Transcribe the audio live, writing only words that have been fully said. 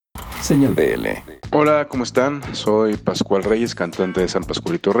Sen al VL. Hola, ¿cómo están? Soy Pascual Reyes, cantante de San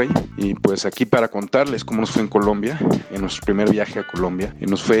Pascualito Rey, y pues aquí para contarles cómo nos fue en Colombia, en nuestro primer viaje a Colombia, y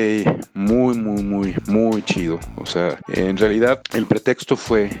nos fue muy chido. O sea, en realidad el pretexto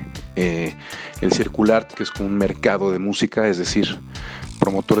fue el Circular, que es como un mercado de música, es decir,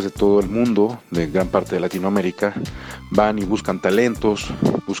 promotores de todo el mundo, de gran parte de Latinoamérica, van y buscan talentos,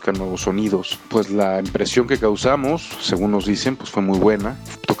 buscan nuevos sonidos. Pues la impresión que causamos, según nos dicen, pues fue muy buena.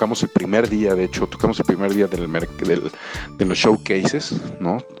 Tocamos el primer día de los showcases,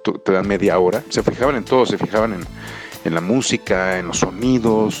 ¿no? Te dan media hora. Se fijaban en todo, se fijaban en la música, en los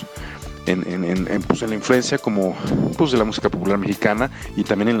sonidos, en la influencia como pues de la música popular mexicana y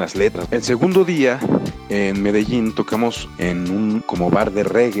también en las letras. El segundo día en Medellín tocamos en un como bar de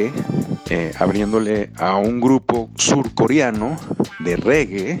reggae, abriéndole a un grupo surcoreano de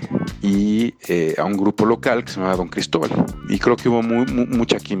reggae y a un grupo local que se llama Don Cristóbal. Y creo que hubo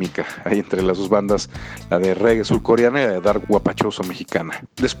mucha química ahí entre las dos bandas, la de reggae surcoreana y la de dark guapachoso mexicana.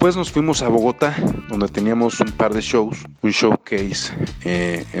 Después nos fuimos a Bogotá, donde teníamos un par de shows, un showcase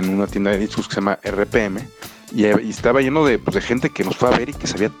en una tienda de discos que se llama RPM. Y estaba lleno de gente que nos fue a ver y que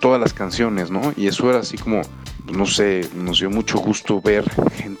sabía todas las canciones, ¿no? Y eso era así como, no sé, nos dio mucho gusto ver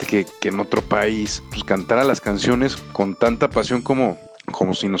gente que en otro país pues cantara las canciones con tanta pasión como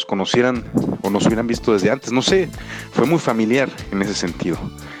si nos conocieran o nos hubieran visto desde antes. No sé, fue muy familiar en ese sentido.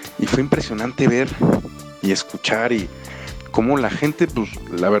 Y fue impresionante ver y escuchar y cómo la gente, pues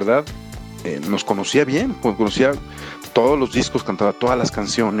la verdad, nos conocía bien, conocía todos los discos, cantaba todas las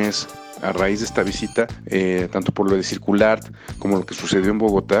canciones. A raíz de esta visita, tanto por lo de Circular como lo que sucedió en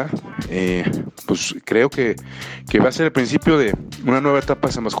Bogotá, pues creo que va a ser el principio de una nueva etapa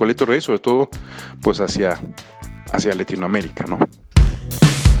de San Pascualito Rey, sobre todo pues hacia Latinoamérica, ¿no?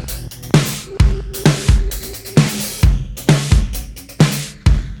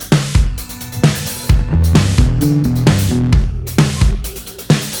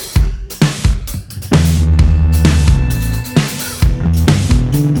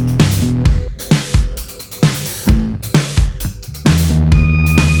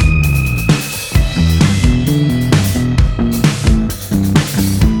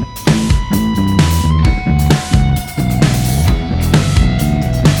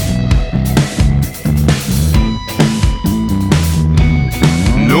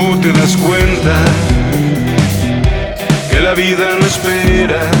 ¿Te das cuenta que la vida no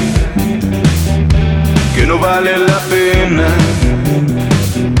espera, que no vale la pena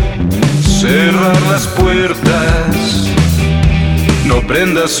cerrar las puertas? No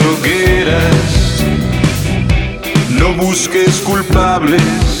prendas hogueras, no busques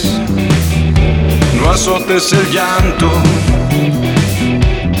culpables, no azotes el llanto,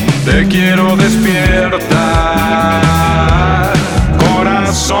 te quiero despierta.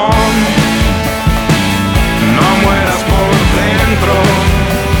 Corazón, no mueras por dentro,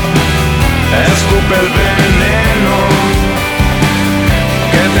 escupe el veneno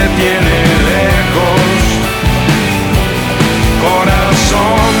que te tiene lejos.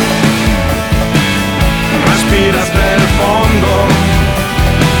 Corazón, respira hasta el fondo,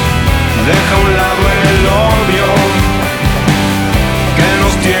 deja a un lado el odio que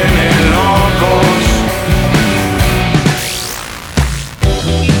nos tiene locos.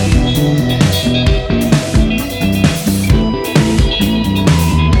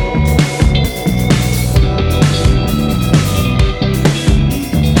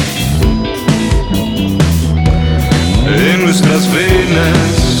 En nuestras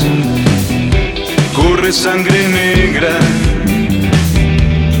venas corre sangre negra,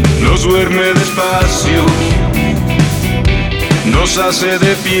 nos duerme despacio, nos hace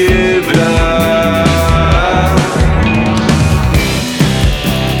de piedra.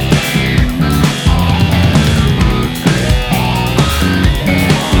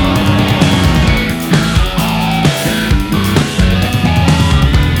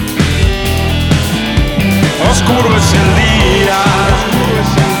 Oscuro es el día,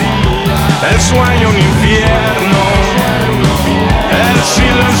 el sueño un infierno, el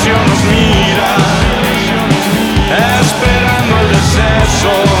silencio nos mira, esperando el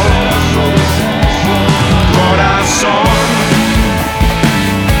deceso. Corazón,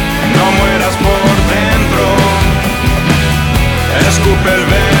 no mueras por dentro, escupe el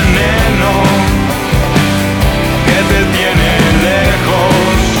veneno que te tiene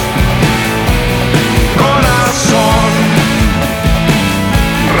lejos. Corazón,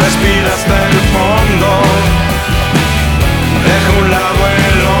 respira hasta el fondo, deja a un lado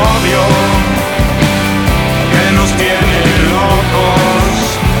el odio que nos tiene locos.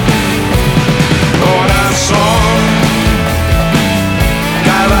 Corazón,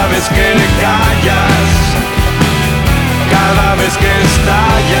 cada vez que vez que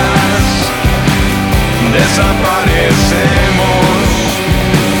estallas, desaparecemos,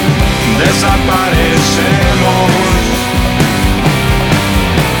 desaparecemos.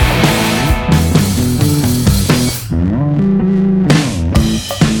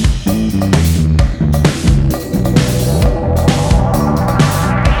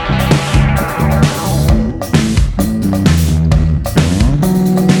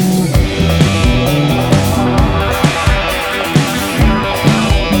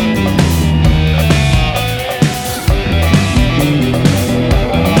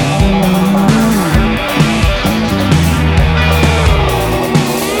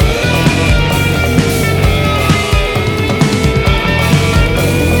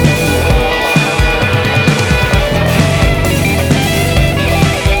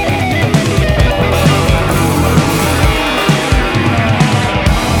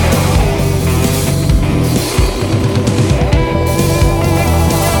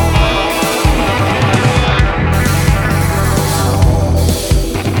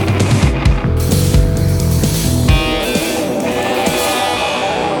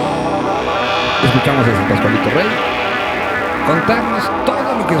 Escuchamos a San Pascualito Rey contarnos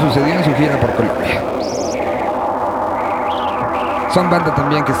todo lo que sucedió en su gira por Colombia. Son banda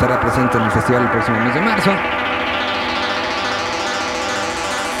también que estará presente en el festival el próximo mes de marzo.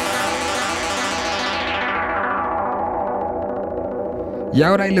 Y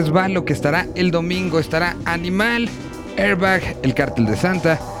ahora ahí les va lo que estará el domingo. Estará Animal, Airbag, El Cártel de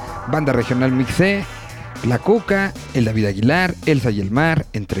Santa, Banda Regional Mixé, La Cuca, El David Aguilar, Elsa y el Mar,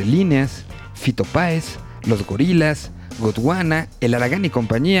 Entre Líneas, Fito Páez, Los Gorilas, Gondwana, El Aragán y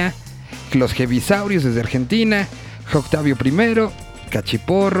compañía, Los Heavisaurios desde Argentina, Octavio I,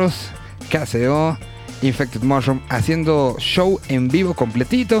 Cachiporros, KCO, Infected Mushroom haciendo show en vivo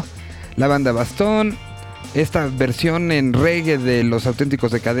completito, la banda Bastón, esta versión en reggae de Los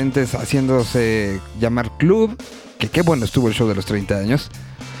Auténticos Decadentes haciéndose llamar Club, que qué bueno estuvo el show de los 30 años,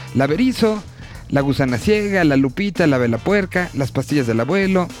 La Berizo, La Gusana Ciega, La Lupita, La Vela Puerca, Las Pastillas del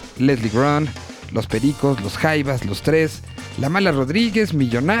Abuelo, Leslie Grun, Los Pericos, Los Jaivas, Los Tres, La Mala Rodríguez,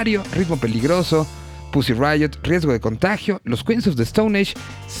 Millonario, Ritmo Peligroso, Pussy Riot, Riesgo de Contagio, Los Queens of the Stone Age,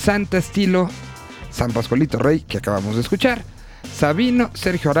 Santa Estilo, San Pascualito Rey, que acabamos de escuchar, Sabino,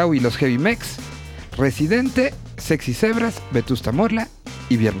 Sergio Arau y los Heavy Mex, Residente, Sexy Zebras, Vetusta Morla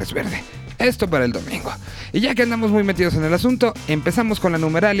y Viernes Verde. Esto para el domingo. Y ya que andamos muy metidos en el asunto, empezamos con la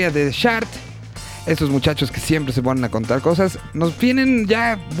numeralia de Chart. Estos muchachos que siempre se ponen a contar cosas, nos vienen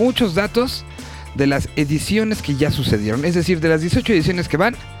ya muchos datos de las ediciones que ya sucedieron. Es decir, de las 18 ediciones que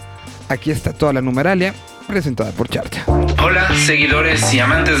van, aquí está toda la numeralia presentada por Chart. Hola, seguidores y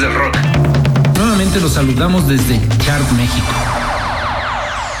amantes del rock. Nuevamente los saludamos desde Chart México.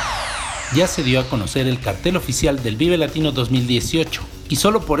 Ya se dio a conocer el cartel oficial del Vive Latino 2018 y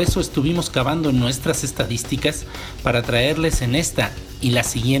solo por eso estuvimos cavando en nuestras estadísticas para traerles en esta y las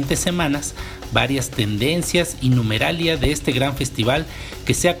siguientes semanas varias tendencias y numeralia de este gran festival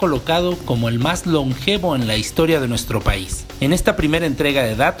que se ha colocado como el más longevo en la historia de nuestro país. En esta primera entrega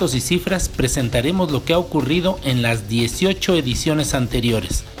de datos y cifras presentaremos lo que ha ocurrido en las 18 ediciones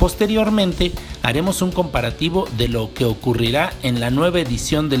anteriores. Posteriormente haremos un comparativo de lo que ocurrirá en la nueva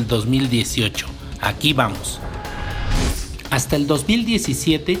edición del 2018. Aquí vamos. Hasta el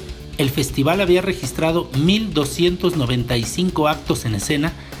 2017, el festival había registrado 1,295 actos en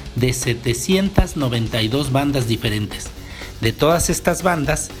escena de 792 bandas diferentes. De todas estas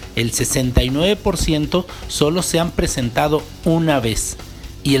bandas, el 69% solo se han presentado una vez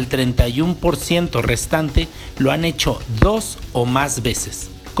y el 31% restante lo han hecho 2 o más veces.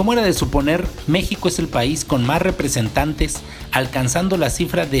 Como era de suponer, México es el país con más representantes, alcanzando la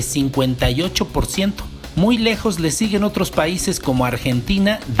cifra de 58%. Muy lejos le siguen otros países como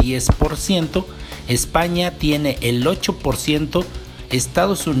Argentina, 10%, España tiene el 8%,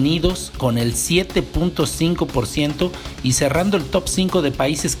 Estados Unidos con el 7.5% y cerrando el top 5 de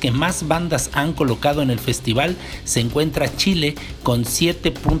países que más bandas han colocado en el festival se encuentra Chile con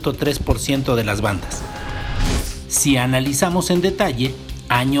 7.3% de las bandas. Si analizamos en detalle,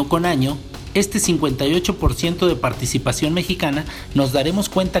 año con año, este 58% de participación mexicana, nos daremos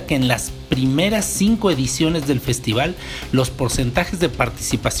cuenta que en las primeras 5 ediciones del festival los porcentajes de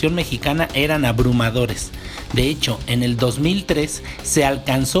participación mexicana eran abrumadores. De hecho, en el 2003 se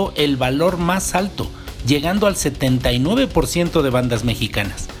alcanzó el valor más alto, llegando al 79% de bandas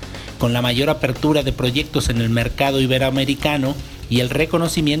mexicanas. Con la mayor apertura de proyectos en el mercado iberoamericano y el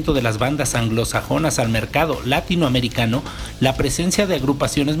reconocimiento de las bandas anglosajonas al mercado latinoamericano, la presencia de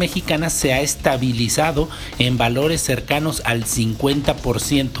agrupaciones mexicanas se ha estabilizado en valores cercanos al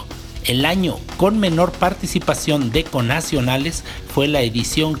 50%. El año con menor participación de conacionales fue la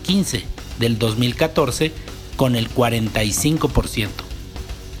edición 15 del 2014 con el 45%.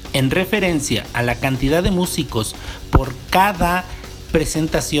 En referencia a la cantidad de músicos por cada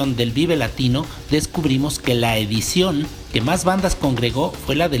presentación del Vive Latino, descubrimos que la edición que más bandas congregó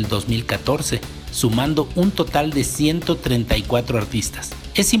fue la del 2014, sumando un total de 134 artistas.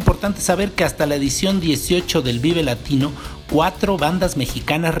 Es importante saber que hasta la edición 18 del Vive Latino, 4 bandas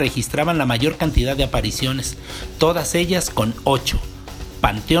mexicanas registraban la mayor cantidad de apariciones, todas ellas con 8: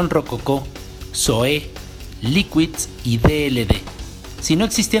 Panteón Rococó, Zoé, Liquids y DLD. Si no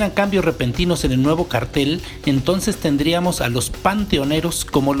existieran cambios repentinos en el nuevo cartel, entonces tendríamos a los panteoneros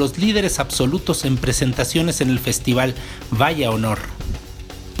como los líderes absolutos en presentaciones en el festival. Vaya honor.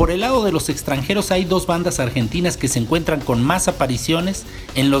 Por el lado de los extranjeros hay 2 bandas argentinas que se encuentran con más apariciones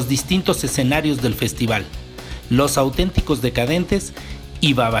en los distintos escenarios del festival: Los Auténticos Decadentes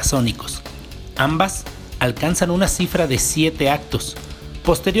y Babasónicos. Ambas alcanzan una cifra de 7 actos.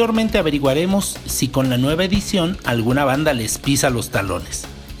 Posteriormente averiguaremos si con la nueva edición alguna banda les pisa los talones.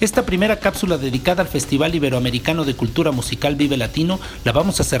 Esta primera cápsula dedicada al Festival Iberoamericano de Cultura Musical Vive Latino la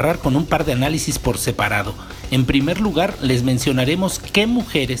vamos a cerrar con un par de análisis por separado. En primer lugar, les mencionaremos qué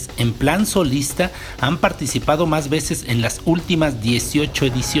mujeres en plan solista han participado más veces en las últimas 18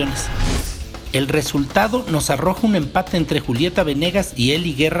 ediciones. El resultado nos arroja un empate entre Julieta Venegas y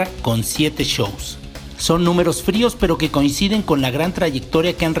Eli Guerra con 7 shows. Son números fríos, pero que coinciden con la gran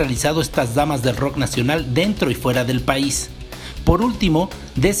trayectoria que han realizado estas damas del rock nacional dentro y fuera del país. Por último,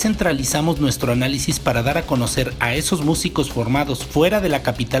 descentralizamos nuestro análisis para dar a conocer a esos músicos formados fuera de la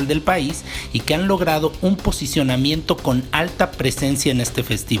capital del país y que han logrado un posicionamiento con alta presencia en este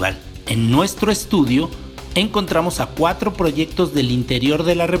festival. En nuestro estudio encontramos a 4 proyectos del interior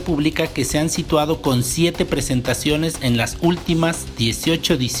de la República que se han situado con 7 presentaciones en las últimas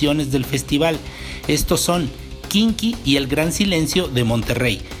 18 ediciones del festival. Estos son Kinky y El Gran Silencio de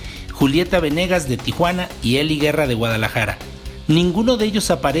Monterrey, Julieta Venegas de Tijuana y Eli Guerra de Guadalajara. Ninguno de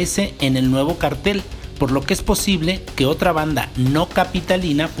ellos aparece en el nuevo cartel, por lo que es posible que otra banda no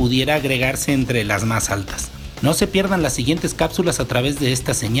capitalina pudiera agregarse entre las más altas. No se pierdan las siguientes cápsulas a través de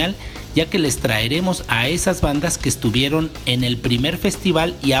esta señal, ya que les traeremos a esas bandas que estuvieron en el primer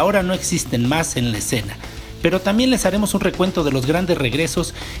festival y ahora no existen más en la escena. Pero también les haremos un recuento de los grandes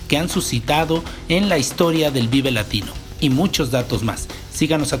regresos que han suscitado en la historia del Vive Latino y muchos datos más.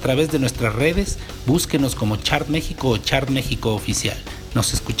 Síganos a través de nuestras redes, búsquenos como Chart México o Chart México Oficial.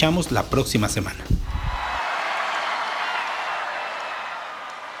 Nos escuchamos la próxima semana.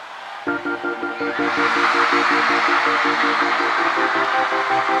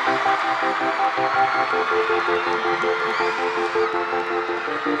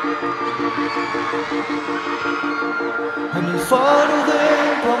 En el faro de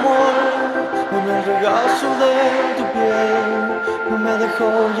tu amor, en el regazo de tu piel, no me dejó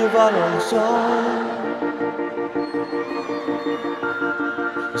llevar al sol.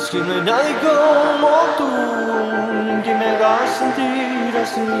 Es que no hay nadie como tú que me haga sentir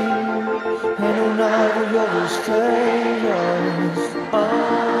así, en un arroyo de estrellas.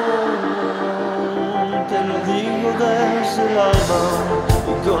 Te lo digo desde el alma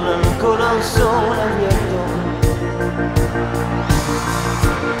y con el corazón abierto.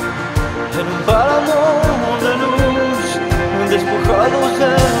 En un páramo de luz, despojados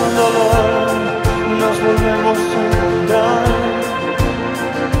del dolor, nos volvemos a encontrar.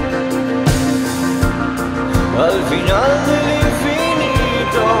 Al final del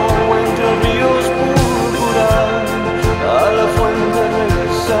infinito, entre ríos púrpura, a la fuente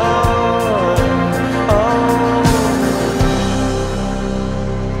regresar.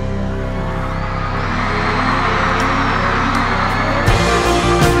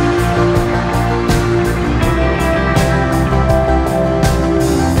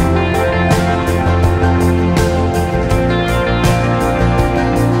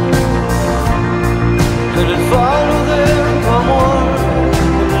 En el faro de tu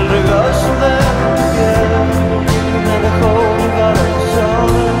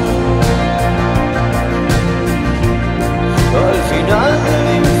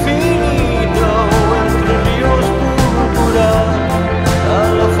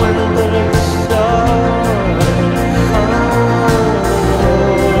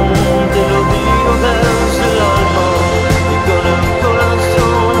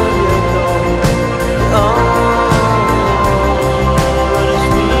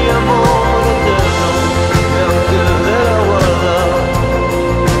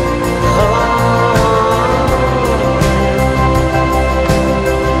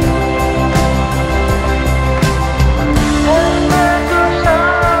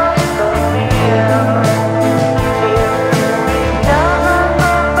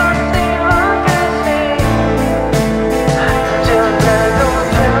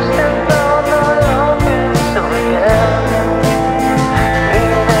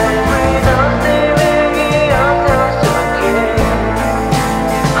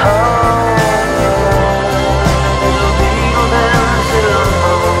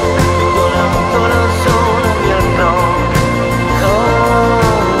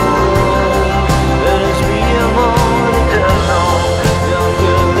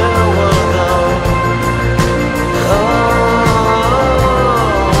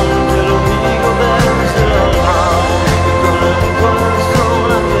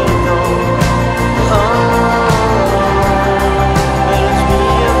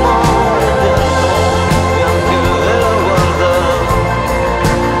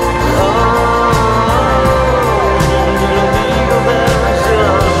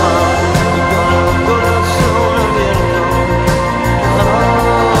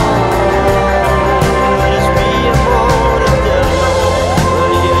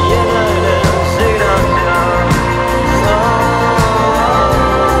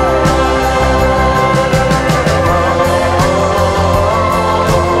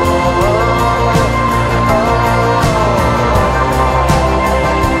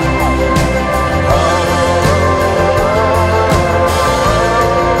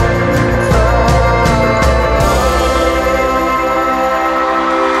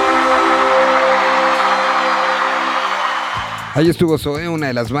Ahí estuvo Zoé, una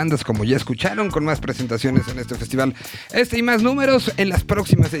de las bandas, como ya escucharon, con más presentaciones en este festival. Y más números en las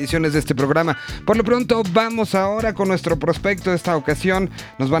próximas ediciones de este programa. Por lo pronto, vamos ahora con nuestro prospecto. De esta ocasión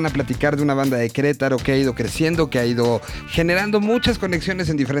nos van a platicar de una banda de Querétaro que ha ido creciendo, que ha ido generando muchas conexiones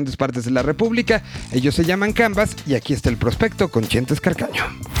en diferentes partes de la República. Ellos se llaman Canvas y aquí está el prospecto con Chentes Carcaño.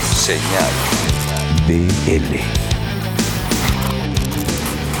 Señal VL.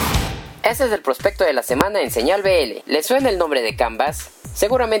 Este es el prospecto de la semana en Señal VL. ¿Le suena el nombre de Canvas?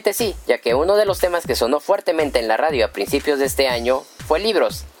 Seguramente sí, ya que uno de los temas que sonó fuertemente en la radio a principios de este año fue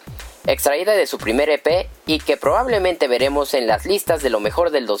Libros, extraída de su primer EP y que probablemente veremos en las listas de lo mejor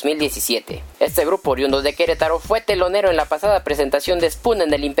del 2017. Este grupo oriundo de Querétaro fue telonero en la pasada presentación de Spoon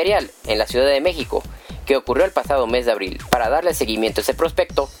en el Imperial, en la Ciudad de México, que ocurrió el pasado mes de abril. Para darle seguimiento a ese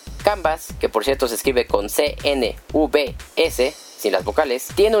prospecto, Canvas, que por cierto se escribe con C-N-V-S, sin las vocales,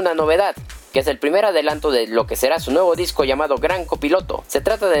 tiene una novedad, que es el primer adelanto de lo que será su nuevo disco llamado Gran Copiloto. Se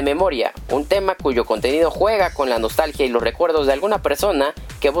trata de Memoria, un tema cuyo contenido juega con la nostalgia y los recuerdos de alguna persona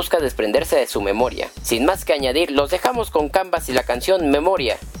que busca desprenderse de su memoria. Sin más que añadir, los dejamos con Canvas y la canción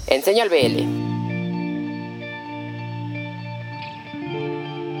Memoria, en Señal VL.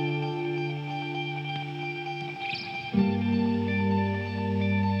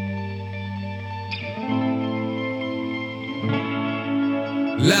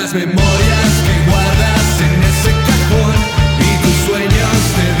 Las memorias que guardas en ese cajón y tus sueños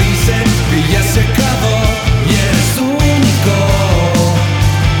te dicen que ya se acabó y eres único,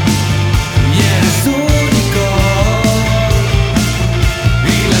 y eres único.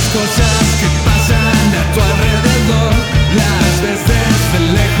 Y las cosas que pasan a tu alrededor las ves desde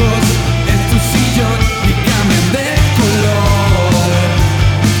lejos en tu sillón y cambian de color,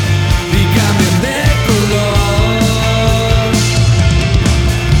 y cambian de color.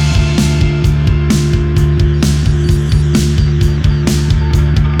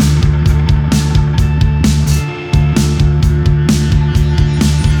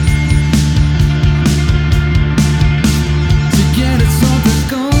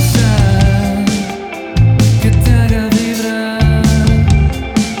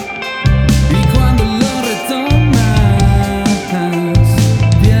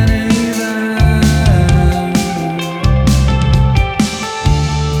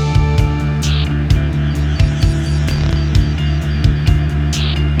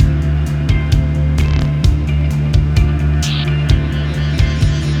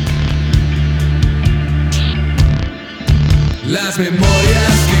 Las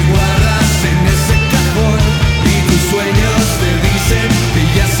memorias que guardas en ese cajón y tus sueños te dicen que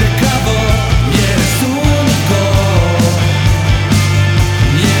ya se acabó y eres único,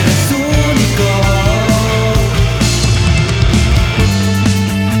 y eres único.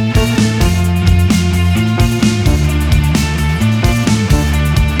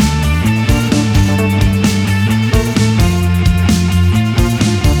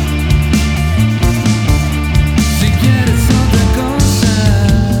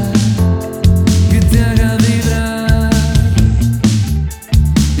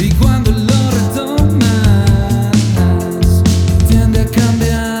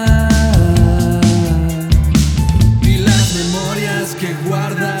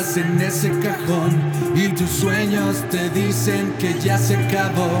 En ese cajón y tus sueños te dicen que ya se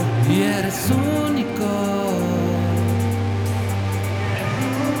acabó y eres único.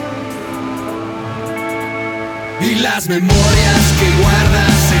 Y las memorias que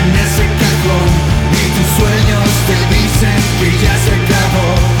guardas en ese cajón y tus sueños te dicen que ya se acabó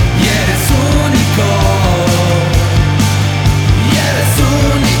y eres único, y eres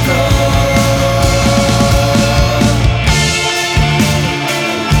único.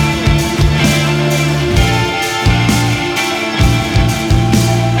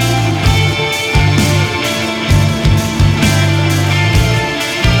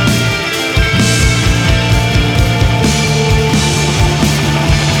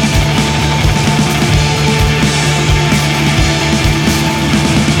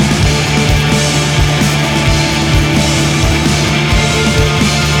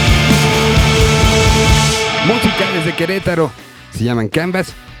 De Querétaro, se llaman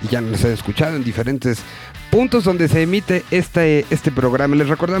Canvas y ya nos han escuchado en diferentes puntos donde se emite este programa. Les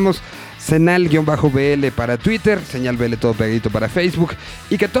recordamos Senal-VL para Twitter, Señal VL todo pegadito para Facebook,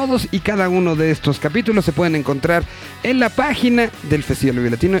 y que todos y cada uno de estos capítulos se pueden encontrar en la página del Festival Vive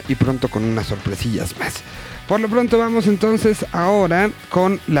Latino y pronto con unas sorpresillas más. Por lo pronto vamos entonces ahora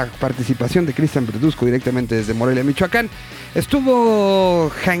con la participación de Cristian Verduzco directamente desde Morelia, Michoacán. Estuvo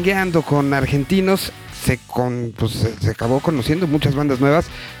jangueando con argentinos, se acabó conociendo muchas bandas nuevas,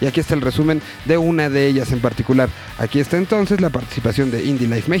 y aquí está el resumen de una de ellas en particular. Aquí está entonces la participación de Indie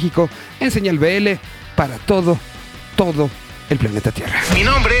Life México en Señal VL para todo el planeta Tierra. Mi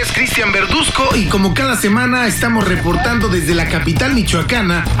nombre es Cristian Verduzco y como cada semana estamos reportando desde la capital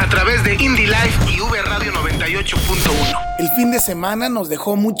michoacana a través de Indie Life y V Radio 98.1. El fin de semana nos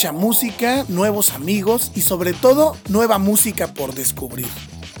dejó mucha música, nuevos amigos y sobre todo nueva música por descubrir.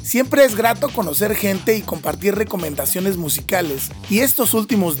 Siempre es grato conocer gente y compartir recomendaciones musicales, y estos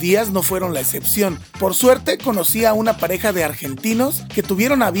últimos días no fueron la excepción. Por suerte conocí a una pareja de argentinos que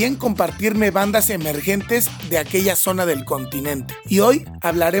tuvieron a bien compartirme bandas emergentes de aquella zona del continente, y hoy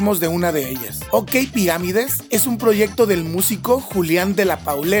hablaremos de una de ellas. OK Pirámides es un proyecto del músico Julián de la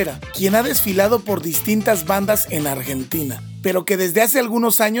Paulera, quien ha desfilado por distintas bandas en Argentina, pero que desde hace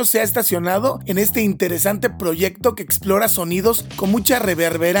algunos años se ha estacionado en este interesante proyecto que explora sonidos con mucha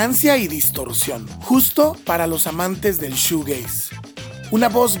reverberancia y distorsión, justo para los amantes del shoegaze. Una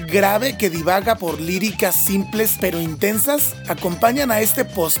voz grave que divaga por líricas simples pero intensas acompañan a este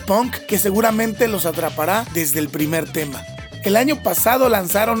post-punk que seguramente los atrapará desde el primer tema. El año pasado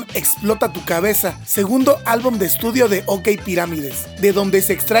lanzaron Explota tu cabeza, segundo álbum de estudio de OK Pirámides, de donde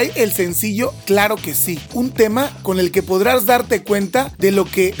se extrae el sencillo Claro que sí, un tema con el que podrás darte cuenta de lo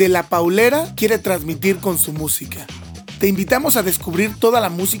que De la Paulera quiere transmitir con su música. Te invitamos a descubrir toda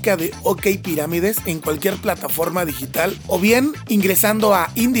la música de OK Pirámides en cualquier plataforma digital o bien ingresando a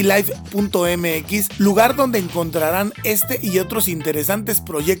indielife.mx, lugar donde encontrarán este y otros interesantes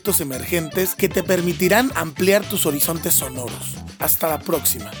proyectos emergentes que te permitirán ampliar tus horizontes sonoros. Hasta la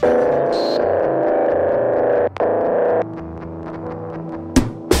próxima.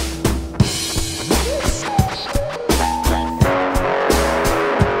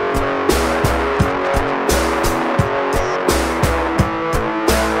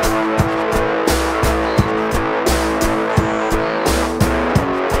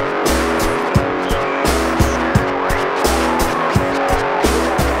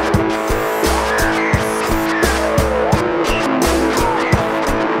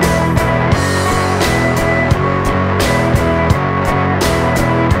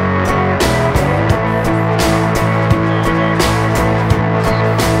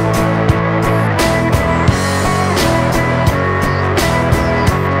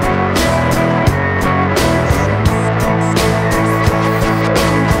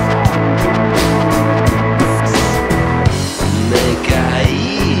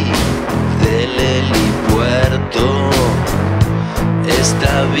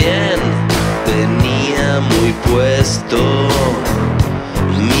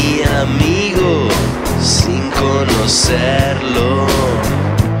 Mi amigo sin conocerlo,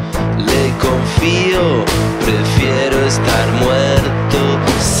 le confío, prefiero estar muerto.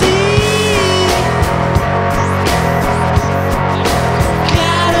 Sí.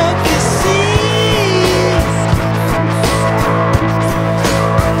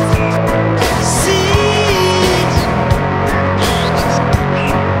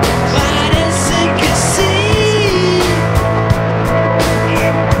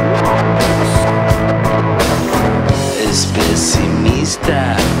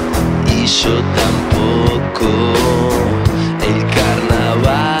 Y yo tampoco. El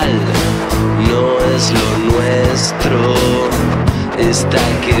carnaval no es lo nuestro. Está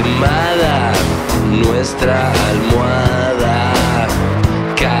quemada nuestra almohada.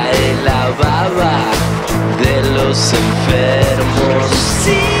 Cae la baba de los enfermos.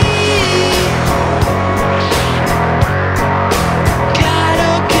 Sí.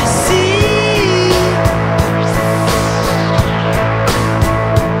 Claro que sí.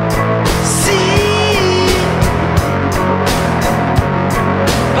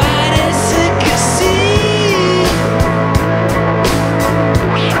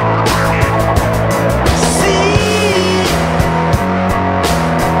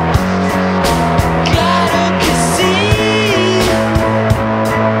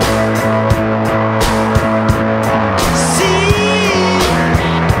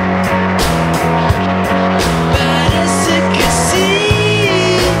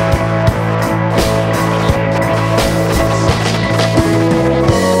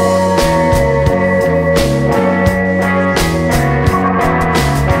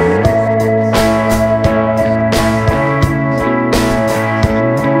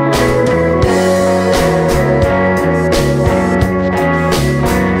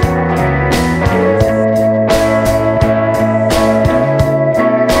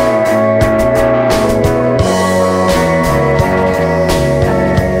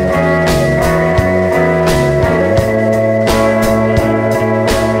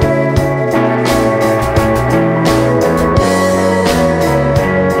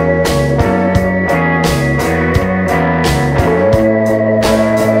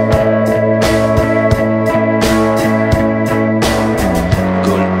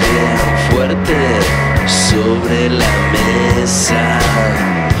 de la mesa,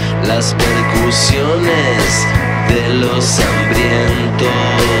 las percusiones de los hambrientos.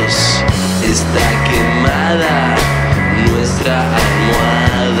 Está quemada nuestra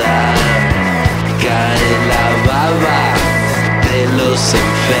almohada, cae la baba de los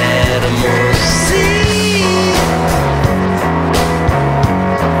enfermos. Sí.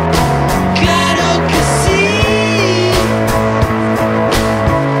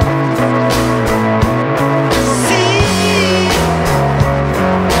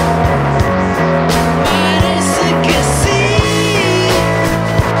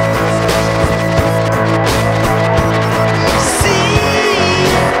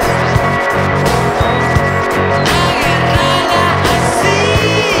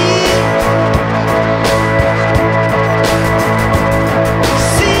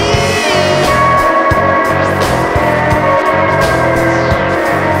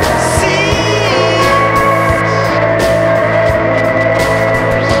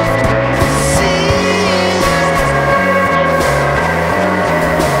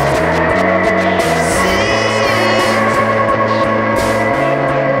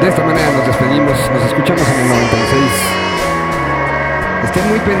 De esta manera nos despedimos, nos escuchamos en el 96. Estén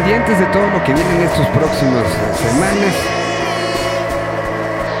muy pendientes de todo lo que viene en estos próximos semanas.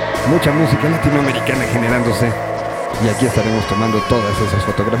 Mucha música latinoamericana generándose. Y aquí estaremos tomando todas esas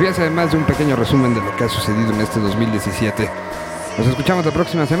fotografías, además de un pequeño resumen de lo que ha sucedido en este 2017. Nos escuchamos la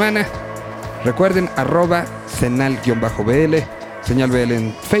próxima semana. Recuerden, @Sen al VL, Señal VL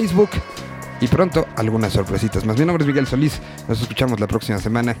en Facebook. Y pronto algunas sorpresitas más. Mi nombre es Miguel Solís. Nos escuchamos la próxima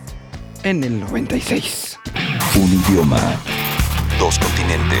semana en el 96. Un idioma, 2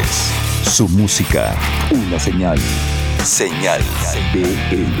 continentes, su música, una señal. Señal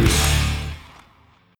VL.